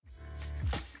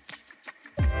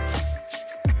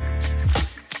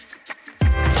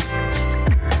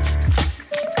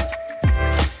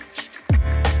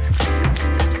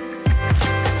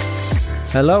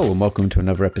Hello and welcome to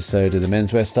another episode of the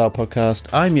Menswear Style Podcast.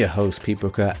 I'm your host, Pete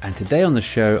Brooker, and today on the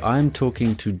show I'm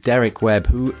talking to Derrick Webb,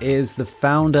 who is the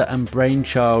founder and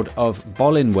brainchild of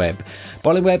Bolin Webb.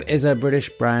 Bolin Webb is a British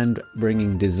brand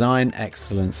bringing design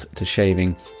excellence to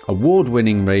shaving,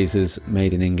 award-winning razors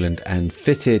made in England and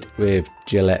fitted with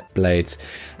Gillette blades.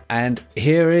 And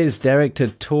here is Derrick to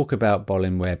talk about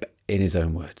Bolin Webb in his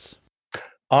own words.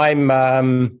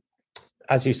 I'm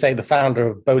as you say, the founder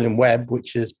of Bolin Webb,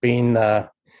 which has been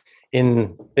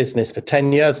in business for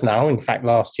 10 years now. In fact,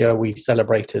 last year we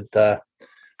celebrated a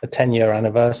 10-year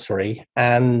anniversary,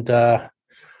 and that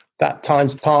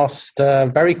time's passed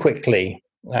very quickly,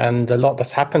 and a lot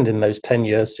has happened in those 10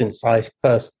 years since I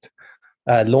first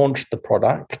launched the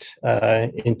product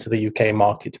into the UK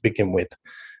market to begin with.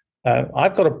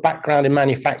 I've got a background in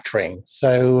manufacturing,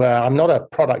 so I'm not a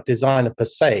product designer per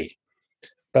se,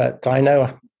 but I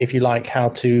know, if you like, how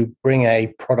to bring a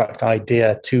product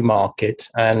idea to market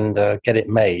and get it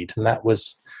made. And that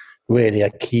was really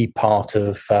a key part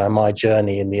of my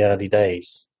journey in the early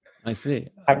days. I see.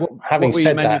 Having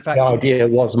said that, the idea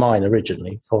was mine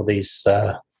originally for these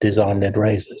design-led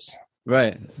razors.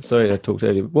 Right. Sorry, I talked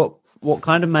earlier. What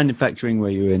kind of manufacturing were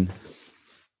you in?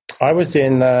 I was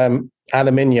in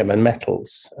aluminium and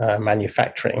metals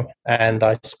manufacturing, and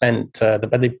I spent the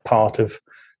better part of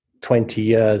 20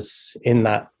 years in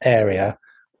that area,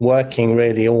 working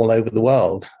really all over the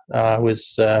world. I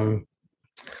was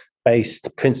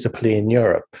based principally in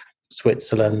Europe,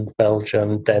 Switzerland,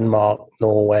 Belgium, Denmark,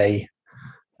 Norway,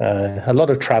 a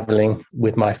lot of traveling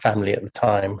with my family at the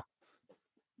time.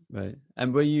 Right.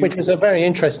 And were you... Which was a very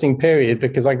interesting period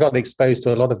because I got exposed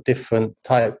to a lot of different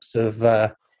types of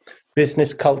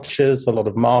business cultures, a lot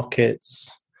of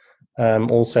markets,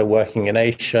 also working in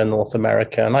Asia, North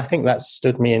America. And I think that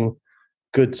stood me in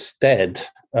good stead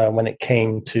when it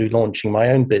came to launching my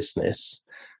own business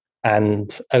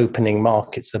and opening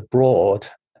markets abroad,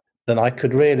 that I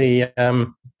could really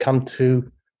come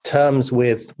to terms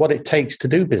with what it takes to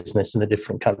do business in a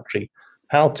different country,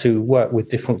 how to work with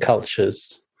different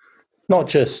cultures, not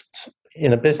just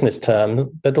in a business term,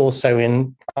 but also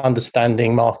in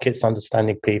understanding markets,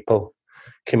 understanding people,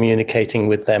 communicating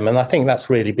with them. And I think that's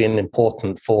really been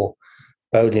important for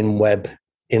Bolin Webb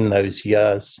in those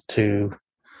years to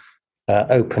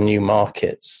open new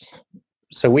markets.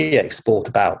 So we export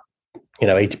about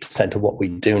 80% of what we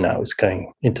do now is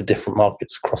going into different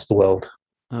markets across the world.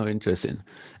 Oh, interesting.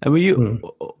 And were you,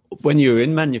 when you were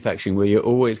in manufacturing, were you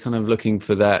always kind of looking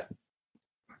for that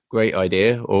great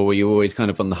idea, or were you always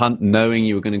kind of on the hunt, knowing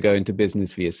you were going to go into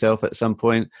business for yourself at some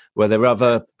point? Were there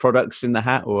other products in the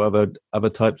hat or other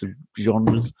types of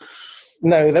genres?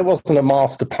 No, there wasn't a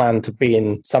master plan to be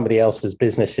in somebody else's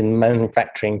business in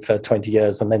manufacturing for 20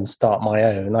 years and then start my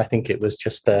own. I think it was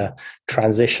just a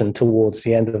transition towards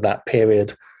the end of that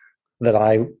period that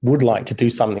I would like to do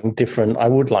something different. I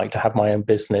would like to have my own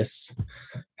business.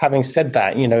 Having said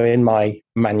that, in my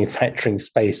manufacturing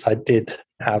space, I did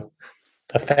have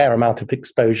a fair amount of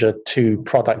exposure to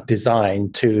product design,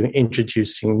 to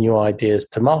introducing new ideas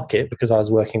to market, because I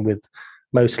was working with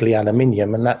mostly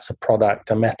aluminium, and that's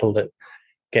a metal that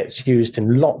gets used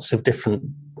in lots of different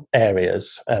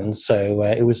areas. And so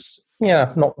it was,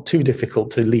 not too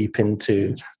difficult to leap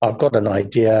into, I've got an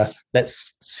idea,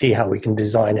 let's see how we can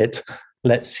design it,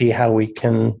 let's see how we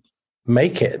can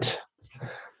make it.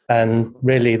 And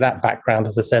really that background,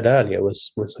 as I said earlier,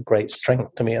 was a great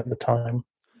strength to me at the time.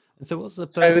 So what's the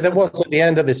So there was, at the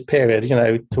end of this period,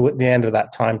 to the end of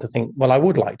that time, to think, well, I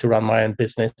would like to run my own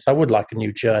business. I would like a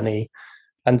new journey.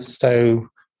 And so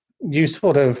you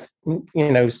sort of,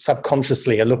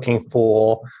 subconsciously are looking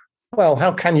for, well,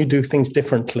 how can you do things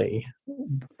differently?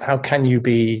 How can you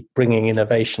be bringing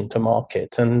innovation to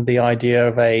market? And the idea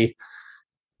of a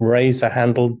razor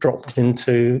handle dropped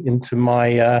into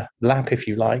my lap, if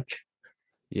you like.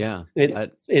 Yeah.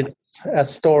 It's a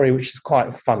story which is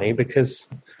quite funny because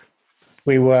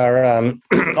we were on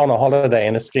a holiday,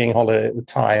 in a skiing holiday at the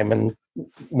time, and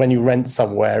when you rent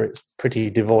somewhere, it's pretty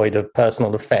devoid of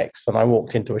personal effects. And I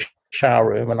walked into a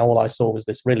shower room, and all I saw was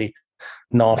this really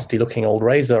nasty-looking old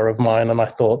razor of mine, and I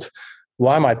thought,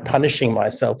 why am I punishing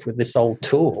myself with this old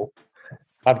tool?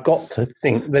 I've got to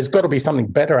think there's got to be something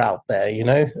better out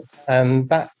there, And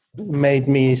that made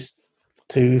me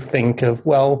to think of,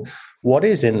 well, what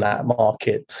is in that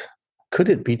market? Could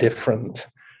it be different?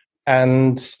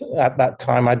 And at that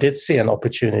time, I did see an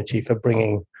opportunity for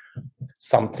bringing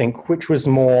something which was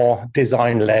more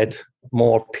design-led,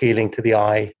 more appealing to the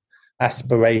eye,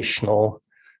 aspirational.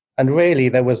 And really,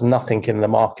 there was nothing in the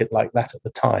market like that at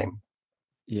the time.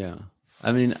 Yeah.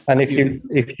 I mean, And if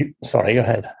you, sorry, go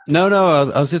ahead. no,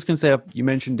 I was just going to say, you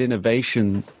mentioned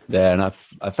innovation there, and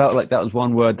I felt like that was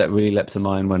one word that really leapt to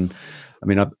mind when, I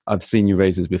mean, I've seen your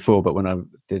razors before, but when I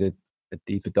did a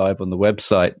deeper dive on the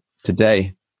website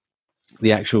today,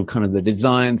 the actual kind of the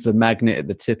designs, the magnet at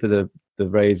the tip of the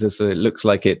razor, so it looks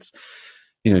like it's,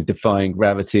 defying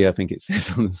gravity, I think it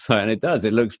says on the site, and it does.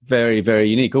 It looks very, very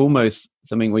unique, almost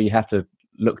something where you have to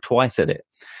look twice at it.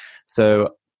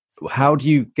 So how do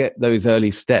you get those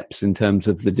early steps in terms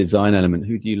of the design element?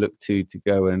 Who do you look to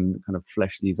go and kind of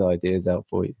flesh these ideas out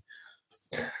for you?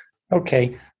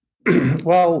 Okay.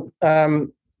 Well,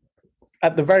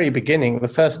 at the very beginning, the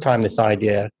first time this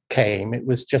idea came, it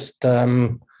was just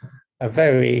a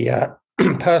very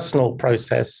personal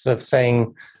process of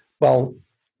saying, well,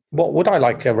 what would I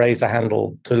like a razor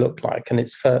handle to look like? And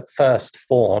its first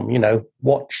form,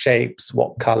 what shapes,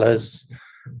 what colors,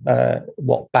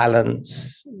 what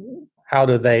balance, how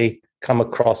do they come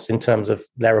across in terms of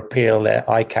their appeal, their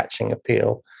eye-catching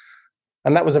appeal?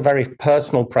 And that was a very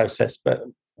personal process, but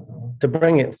to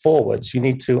bring it forwards,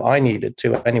 I needed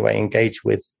to anyway engage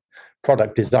with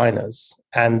product designers,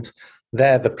 and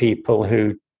they're the people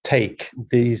who take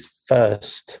these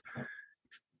first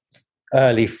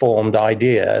early formed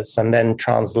ideas and then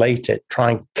translate it,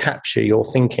 try and capture your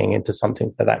thinking into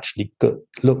something that actually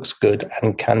looks good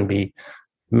and can be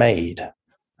made.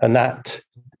 And that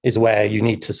is where you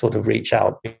need to sort of reach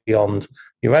out beyond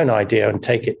your own idea and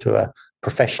take it to a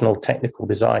professional technical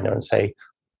designer and say,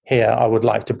 here, I would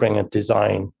like to bring a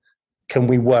design. Can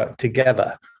we work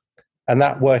together? And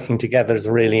that working together is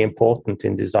really important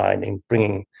in designing,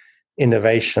 bringing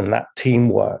innovation, that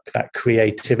teamwork, that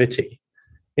creativity.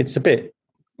 It's a bit,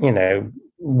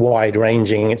 wide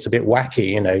ranging. It's a bit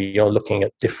wacky. You're looking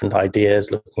at different ideas,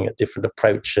 looking at different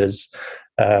approaches,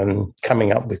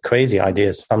 coming up with crazy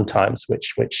ideas sometimes,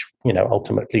 which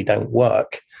ultimately don't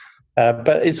work.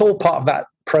 But it's all part of that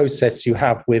process you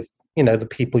have with, the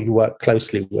people you work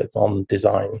closely with on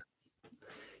design.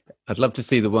 I'd love to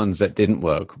see the ones that didn't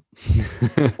work.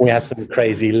 We had some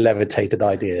crazy levitated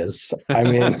ideas. I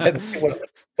mean,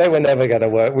 they were never going to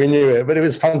work. We knew it, but it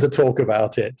was fun to talk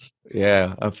about it.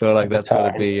 Yeah, I feel like that's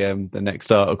got to be the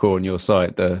next article on your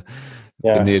site, the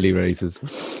nearly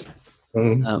razors.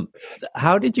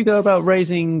 How did you go about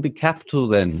raising the capital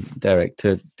then, Derrick,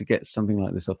 to get something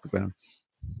like this off the ground?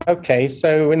 Okay,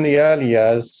 so in the early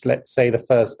years, let's say the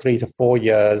first 3 to 4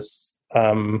 years,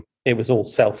 it was all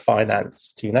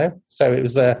self-financed, So it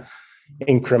was a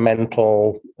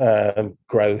incremental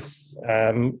growth,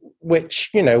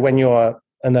 which, when you're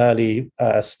an early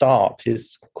start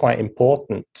is quite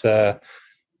important.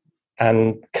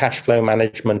 And cash flow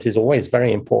management is always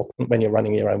very important when you're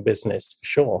running your own business, for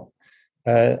sure.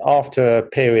 After a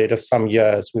period of some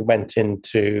years, we went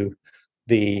into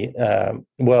the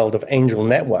world of angel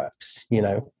networks,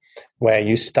 where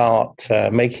you start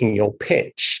making your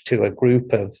pitch to a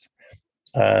group of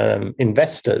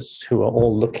investors who are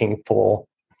all looking for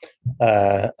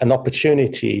an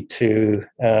opportunity to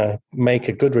make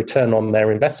a good return on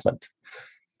their investment.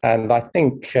 And I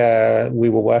think we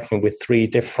were working with 3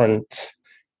 different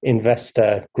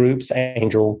investor groups,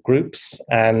 angel groups,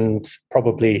 and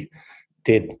probably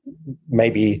did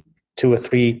maybe 2 or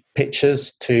 3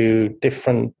 pitches to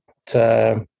different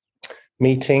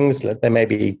meetings. There may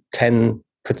be 10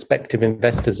 prospective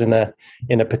investors in a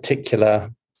particular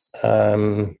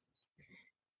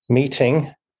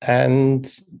meeting,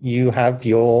 and you have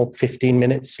your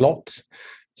 15-minute slot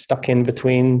stuck in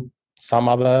between some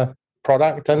other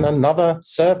product and another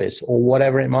service or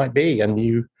whatever it might be, and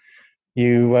you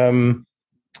do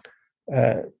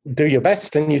your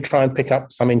best and you try and pick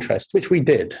up some interest, which we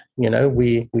did.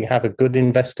 We have a good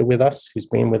investor with us who's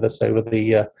been with us over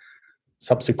the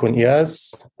subsequent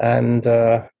years, and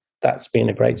that's been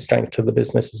a great strength to the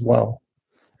business as well.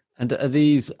 And are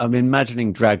these, I'm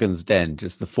imagining Dragon's Den,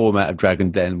 just the format of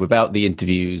Dragon's Den without the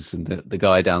interviews and the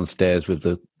guy downstairs with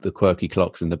the quirky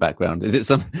clocks in the background. Is it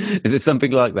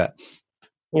something like that?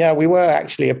 Yeah, we were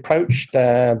actually approached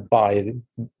by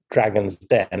Dragon's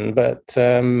Den, but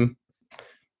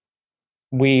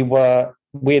we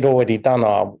had already done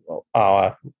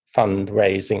our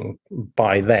fundraising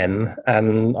by then,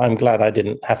 and I'm glad I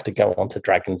didn't have to go onto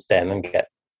Dragon's Den and get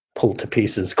pulled to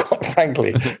pieces, quite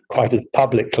frankly, quite as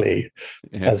publicly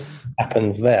as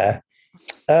happens there.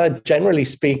 Generally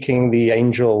speaking, the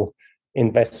angel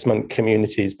investment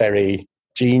community is very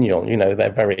genial.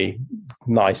 They're very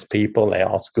nice people. They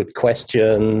ask good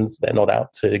questions. They're not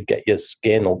out to get your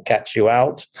skin or catch you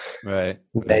out. Right.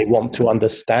 They want to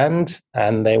understand,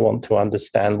 and they want to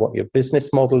understand what your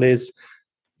business model is,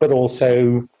 but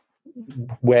also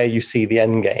where you see the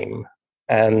end game.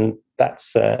 And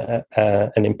that's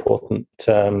an important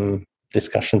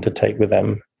discussion to take with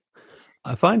them.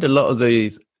 I find a lot of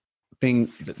the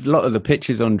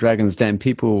pitches on Dragon's Den,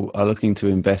 people are looking to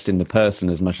invest in the person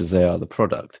as much as they are the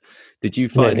product. Did you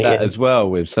find Really, that yeah. as well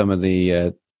with some of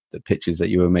the pitches that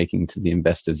you were making to the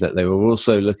investors, that they were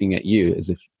also looking at you as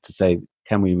if to say,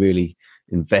 can we really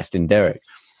invest in Derrick?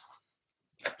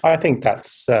 I think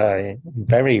that's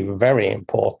very, very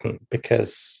important,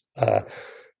 because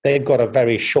they've got a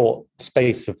very short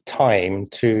space of time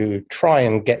to try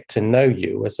and get to know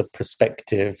you as a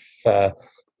prospective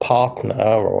partner,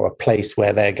 or a place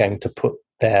where they're going to put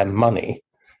their money.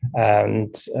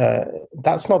 And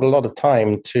that's not a lot of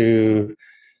time to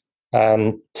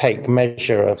take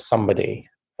measure of somebody.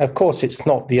 Of course, it's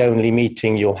not the only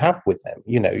meeting you'll have with them.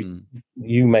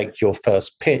 You make your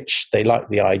first pitch, they like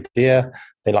the idea,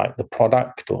 they like the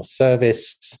product or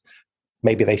service.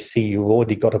 Maybe they see you've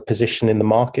already got a position in the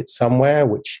market somewhere,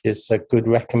 which is a good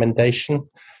recommendation.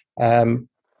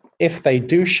 If they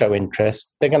do show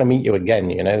interest, they're going to meet you again.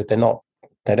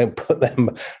 They don't put their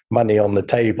money on the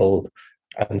table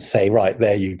and say, right,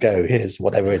 there you go, here's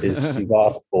whatever it is you've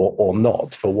asked for or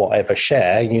not, for whatever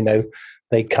share.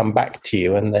 They come back to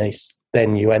you, and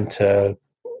then you enter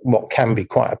what can be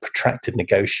quite a protracted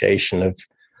negotiation of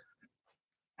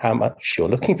how much you're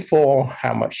looking for,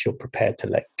 how much you're prepared to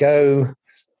let go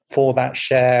for that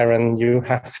share, and you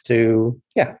have to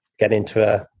get into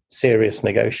a serious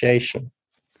negotiation.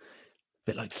 A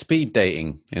bit like speed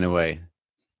dating in a way.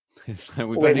 It's like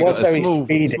it was very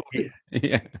speedy.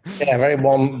 Very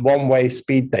one-way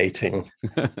speed dating.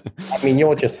 I mean,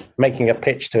 you're just making a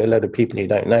pitch to a load of people you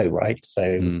don't know, right?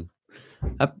 So,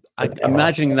 I'm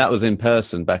imagining that was in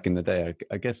person back in the day.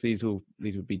 I guess these would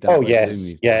be done. Oh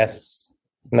yes.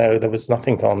 No, there was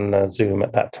nothing on Zoom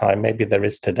at that time. Maybe there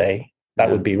is today. That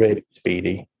would be really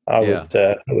speedy.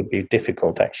 It would be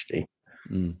difficult, actually.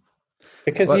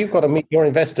 Because you've got to meet your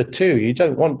investor too. You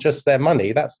don't want just their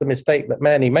money. That's the mistake that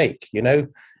many make. You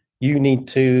need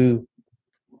to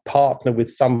partner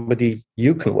with somebody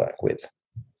you can work with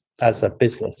as a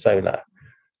business owner.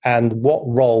 And what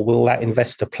role will that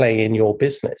investor play in your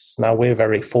business? Now, we're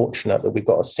very fortunate that we've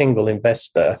got a single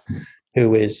investor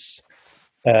who is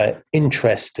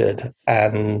interested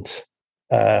and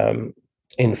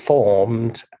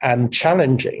informed and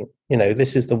challenging.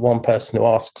 This is the one person who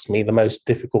asks me the most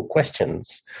difficult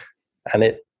questions, and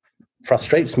it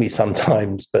frustrates me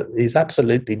sometimes, but he's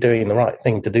absolutely doing the right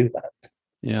thing to do that.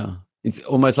 Yeah. It's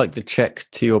almost like the check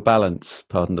to your balance,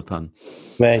 pardon the pun.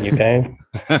 There you go.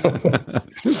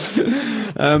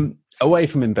 Away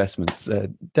from investments,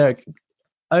 Derrick,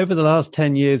 over the last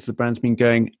 10 years, the brand's been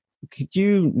going. Could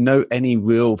you note any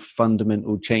real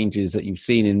fundamental changes that you've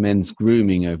seen in men's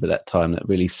grooming over that time that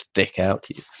really stick out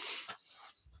to you?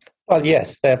 Well,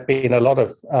 yes, there have been a lot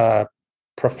of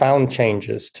profound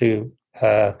changes to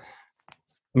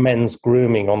men's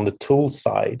grooming on the tool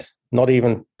side, not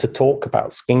even to talk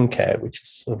about skincare, which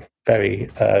is a very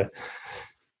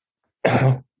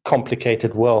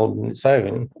complicated world in its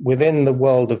own. Within the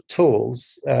world of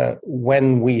tools,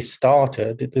 when we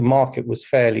started, the market was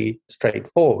fairly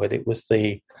straightforward. It was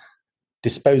the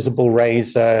disposable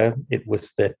razor, it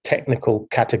was the technical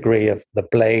category of the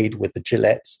blade with the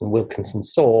Gillettes and Wilkinson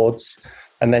swords,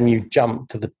 and then you jump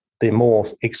to the more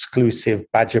exclusive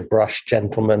badger brush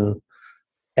gentleman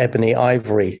ebony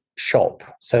ivory shop.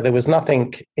 So there was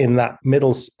nothing in that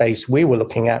middle space we were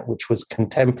looking at, which was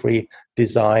contemporary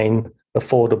design,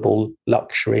 affordable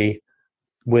luxury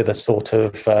with a sort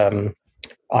of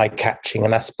eye-catching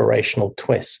and aspirational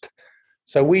twist.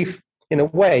 So we've, in a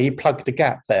way, plugged a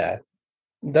gap there.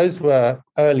 Those were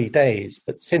early days,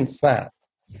 but since that,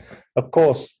 of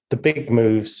course, the big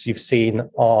moves you've seen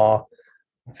are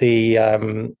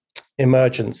the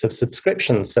emergence of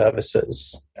subscription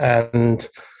services. And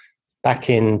back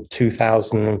in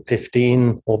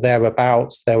 2015 or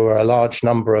thereabouts, there were a large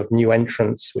number of new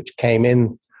entrants which came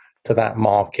in to that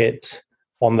market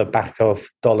on the back of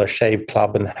Dollar Shave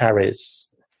Club and Harry's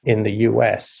in the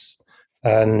US.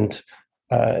 And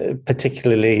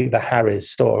particularly the Harry's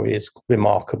story is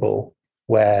remarkable,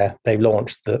 where they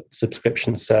launched the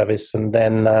subscription service and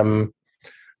then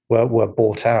were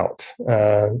bought out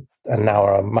and now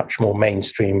are a much more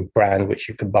mainstream brand which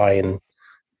you could buy in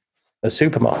a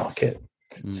supermarket.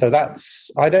 So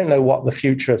I don't know what the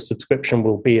future of subscription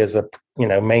will be as a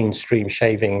mainstream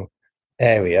shaving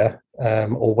area,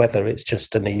 or whether it's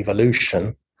just an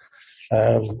evolution.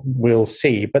 We'll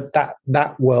see. But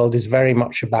that world is very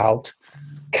much about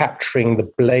capturing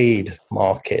the blade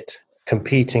market,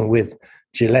 competing with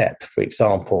Gillette, for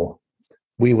example.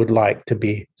 We would like to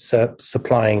be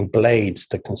supplying blades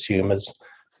to consumers,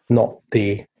 not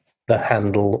the the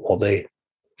handle or the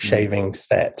shaving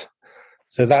set.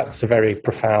 So that's a very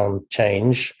profound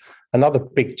change. Another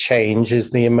big change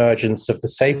is the emergence of the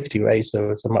safety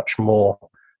razor as a much more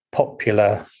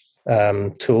popular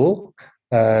tool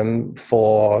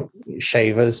for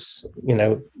shavers,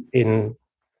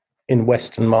 in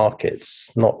Western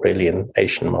markets, not really in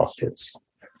Asian markets.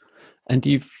 And do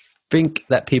you think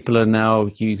that people are now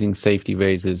using safety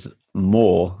razors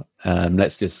more,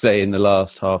 let's just say in the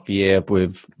last half year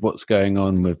with what's going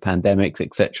on with pandemics,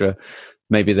 etc.?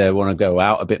 Maybe they want to go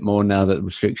out a bit more now that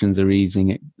restrictions are easing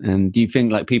it. And do you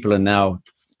think like people are now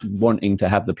wanting to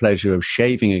have the pleasure of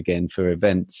shaving again for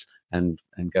events and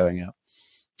going out?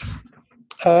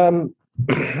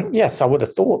 Yes, I would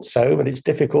have thought so, but it's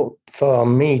difficult for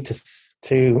me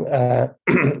to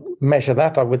measure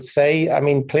that. I would say, I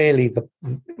mean, clearly the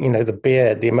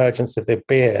beard, the emergence of the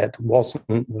beard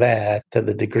wasn't there to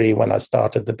the degree when I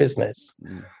started the business.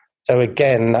 So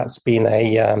again, that's been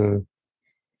a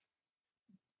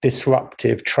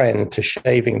disruptive trend to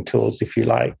shaving tools, if you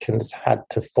like, and has had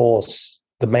to force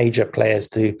the major players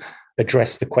to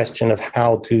address the question of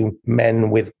how do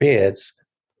men with beards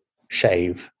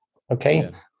shave. Okay,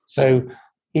 so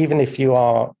even if you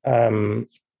are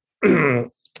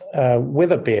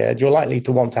with a beard, you're likely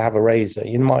to want to have a razor.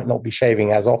 You might not be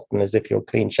shaving as often as if you're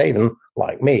clean shaven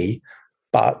like me,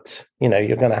 but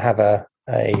you're going to have a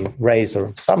razor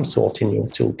of some sort in your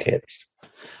toolkit.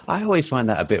 I always find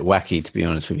that a bit wacky, to be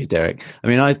honest with you, Derrick. I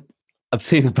mean, I've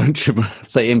seen a bunch of,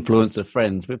 say, influencer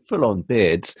friends with full-on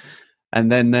beards,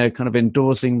 and then they're kind of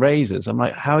endorsing razors. I'm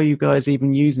like, how are you guys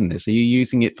even using this? Are you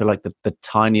using it for like the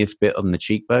tiniest bit on the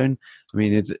cheekbone? I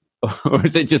mean, is it, or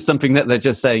is it just something that they're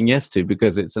just saying yes to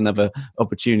because it's another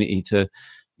opportunity to,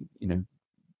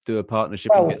 do a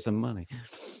partnership and get some money?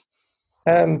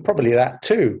 Probably that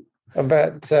too.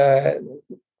 But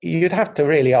you'd have to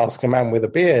really ask a man with a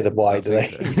beard why do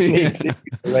they need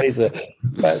a razor.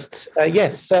 But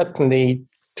yes, certainly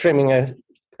trimming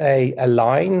a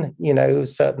line,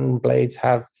 certain blades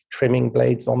have trimming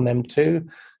blades on them too,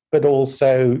 but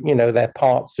also, they're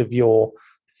parts of your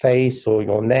face or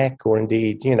your neck or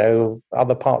indeed,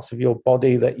 other parts of your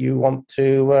body that you want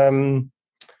to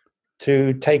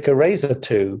take a razor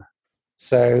to.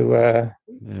 So,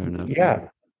 yeah,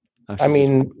 I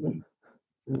mean,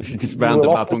 I should just round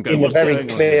them up and go, what's a very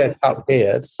going on? clear cut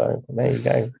beard, so there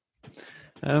you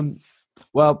go.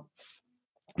 Well,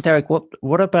 Derrick,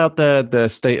 what about the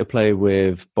state of play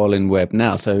with Bolin Webb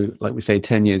now? So, like we say,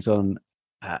 10 years on,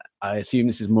 I assume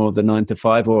this is more of the 9 to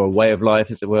 5 or a way of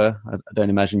life, as it were. I don't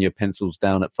imagine your pencil's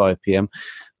down at 5 p.m.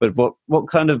 But what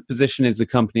kind of position is the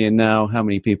company in now? How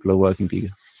many people are working for you?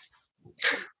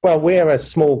 Well, we're a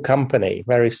small company,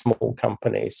 very small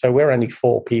company. So we're only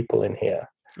 4 people in here.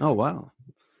 Oh, wow.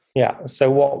 Yeah. So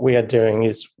what we are doing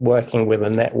is working with a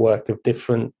network of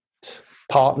different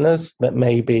partners that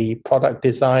may be product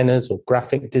designers or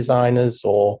graphic designers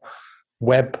or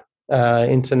web,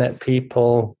 internet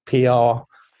people, PR,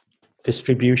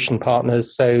 distribution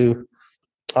partners. So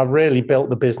I've really built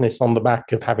the business on the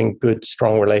back of having good,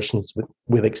 strong relations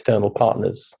with external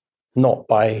partners, not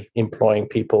by employing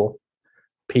people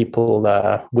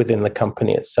within the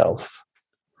company itself.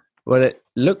 Well, it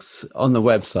looks on the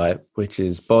website, which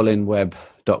is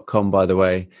bolinweb.com, by the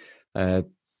way.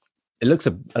 It looks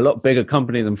a lot bigger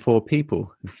company than 4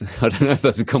 people. I don't know if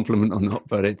that's a compliment or not,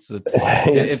 but yes,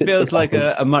 it feels like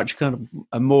a much kind of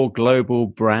a more global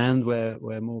brand where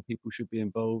more people should be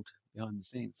involved behind the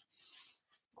scenes.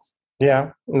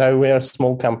 Yeah, no, we're a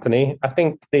small company. I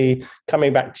think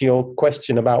coming back to your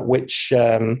question about which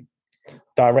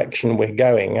direction we're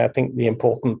going, I think the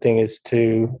important thing is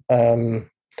to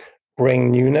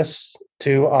bring newness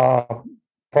to our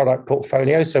product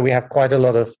portfolio. So we have quite a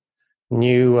lot of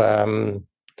new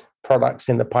products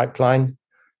in the pipeline,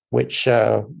 which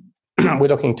we're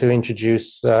looking to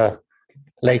introduce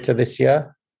later this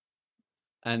year.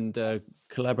 And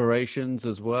collaborations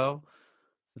as well?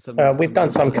 We've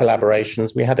done some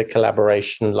collaborations. We had a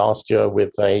collaboration last year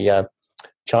with a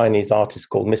Chinese artist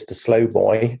called Mr.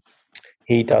 Slowboy.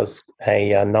 He does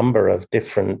a number of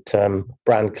different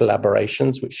brand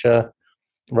collaborations, which are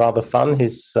rather fun.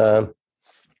 His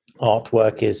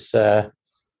artwork is a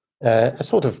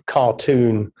sort of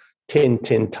cartoon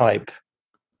Tintin type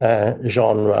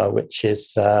genre, which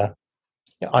is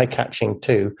eye-catching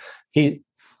too.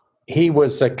 He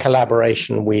was a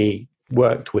collaboration we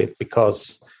worked with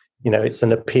because it's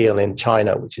an appeal in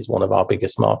China, which is one of our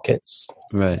biggest markets.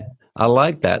 Right. I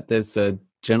like that. There's a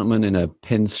gentleman in a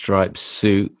pinstripe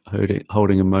suit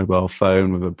holding a mobile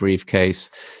phone with a briefcase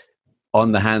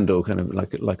on the handle, kind of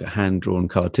like a hand-drawn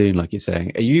cartoon, like you're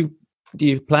saying. Do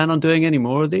you plan on doing any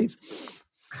more of these?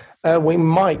 We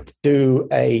might do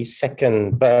a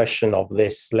second version of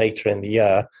this later in the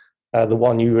year. The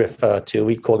one you refer to,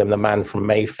 we call him the man from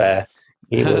Mayfair.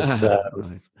 He was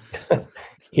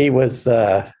he was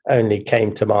only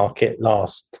came to market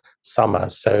last summer,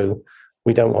 so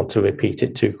we don't want to repeat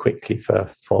it too quickly for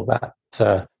that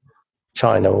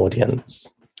China audience.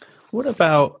 What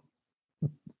about,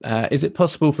 is it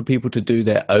possible for people to do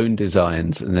their own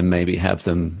designs and then maybe have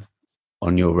them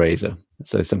on your razor?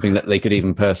 So something that they could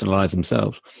even personalize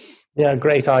themselves? Yeah,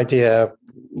 great idea.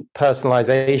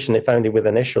 Personalization, if only with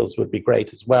initials, would be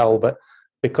great as well. But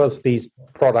because these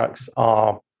products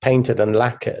are painted and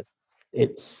lacquered,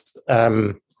 it's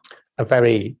a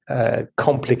very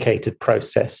complicated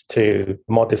process to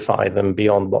modify them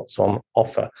beyond what's on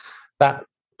offer. That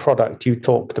product you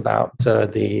talked about,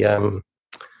 the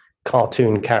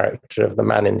cartoon character of the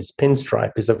man in his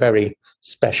pinstripe, is a very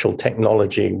special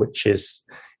technology, which is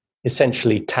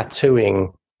essentially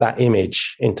tattooing that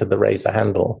image into the razor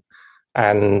handle.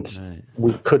 And right.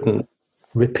 We couldn't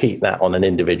repeat that on an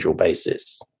individual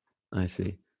basis. I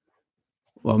see.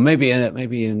 Well, maybe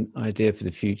an idea for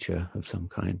the future of some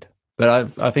kind.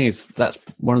 But I think that's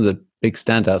one of the big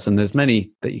standouts, and there's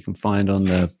many that you can find on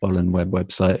the Bolin Webb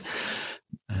website.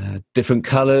 Different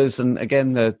colours, and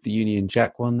again the Union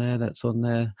Jack one there, that's on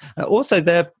there. Also,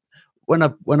 there when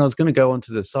I was going to go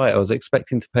onto the site, I was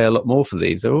expecting to pay a lot more for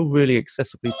these. They're all really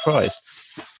accessibly priced.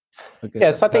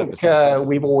 Yes, I think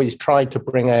we've always tried to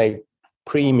bring a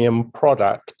premium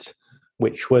product,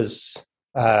 which was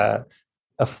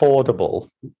affordable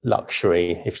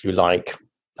luxury, if you like,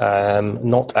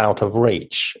 not out of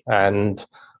reach. And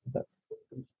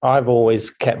I've always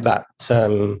kept that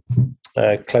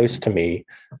close to me.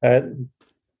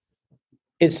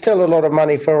 It's still a lot of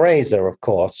money for a razor, of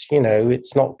course. You know,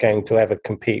 it's not going to ever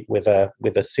compete with a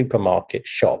supermarket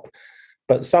shop.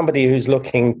 But somebody who's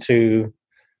looking to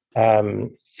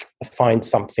find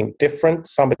something different,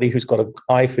 somebody who's got an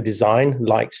eye for design,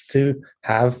 likes to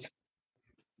have,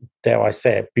 dare I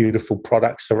say it, beautiful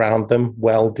products around them,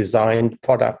 well-designed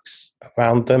products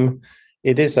around them.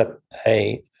 It is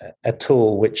a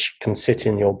tool which can sit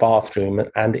in your bathroom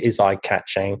and is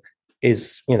eye-catching,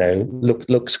 is, you know,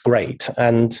 looks great.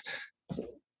 And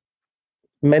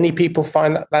many people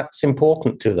find that that's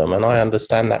important to them, and I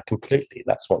understand that completely.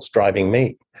 That's what's driving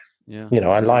me. Yeah. You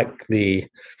know, I like the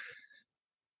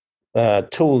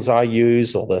tools I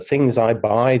use or the things I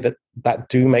buy that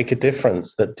do make a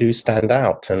difference, that do stand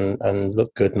out and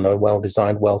look good and are well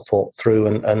designed, well thought through,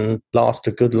 and last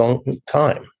a good long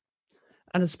time.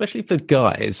 And especially for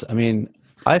guys, I mean,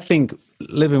 I think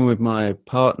living with my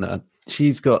partner,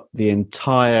 she's got the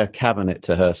entire cabinet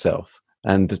to herself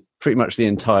and pretty much the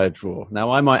entire drawer.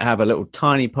 Now, I might have a little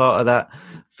tiny part of that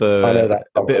for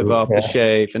a bit of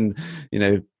aftershave and, you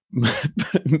know,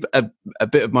 a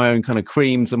bit of my own kind of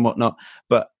creams and whatnot.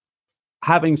 But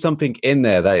having something in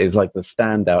there that is like the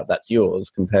standout, that's yours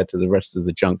compared to the rest of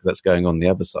the junk that's going on the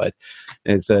other side,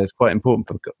 it's quite important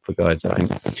for guys, I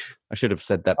think. I should have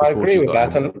said that before. I agree with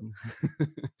that. And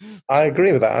I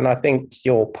agree with that. And I think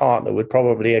your partner would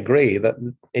probably agree that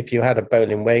if you had a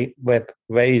Bolin Webb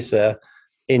razor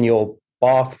in your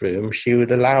bathroom, she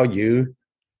would allow you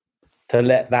to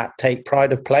let that take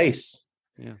pride of place.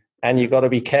 Yeah. And you've got to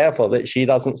be careful that she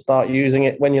doesn't start using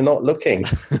it when you're not looking.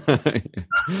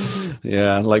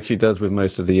 Yeah, like she does with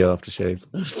most of the aftershaves.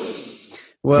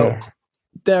 Well,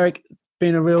 Derrick,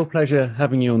 been a real pleasure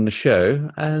having you on the show.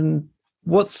 And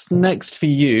what's next for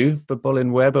you for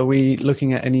Bolin Webb? Are we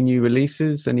looking at any new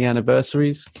releases, any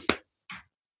anniversaries?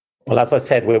 Well, as I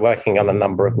said, we're working on a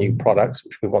number of new products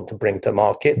which we want to bring to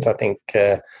market. I think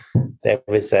there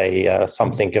is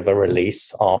something of a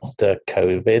release after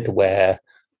COVID where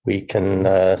we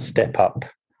can step up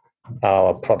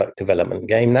our product development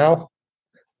game now.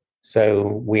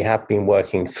 So we have been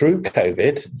working through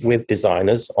COVID with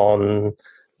designers on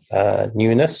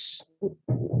newness,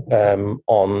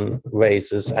 on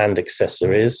razors and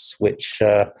accessories, which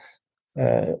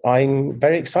I'm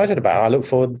very excited about. I look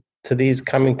forward to these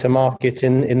coming to market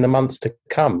in the months to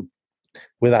come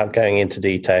without going into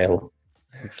detail.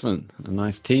 Excellent. A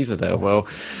nice teaser there. Well,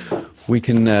 we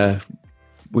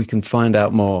can find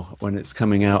out more when it's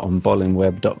coming out on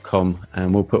bolinweb.com,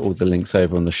 and we'll put all the links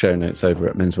over on the show notes over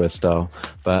at Menswear Style.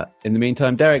 But in the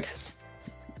meantime, Derrick,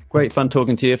 great fun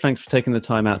talking to you. Thanks for taking the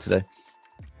time out today.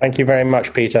 Thank you very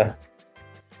much, Peter.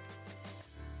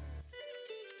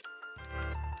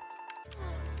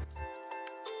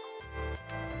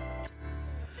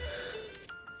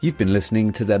 You've been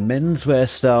listening to the Menswear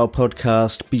Style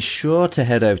podcast. Be sure to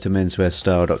head over to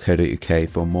menswearstyle.co.uk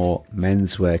for more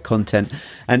menswear content,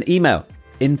 and email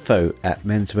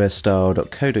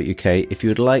info@menswearstyle.co.uk if you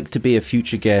would like to be a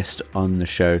future guest on the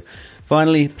show.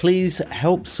 Finally, please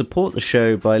help support the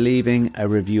show by leaving a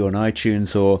review on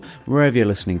iTunes or wherever you're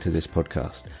listening to this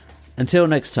podcast. Until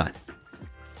next time.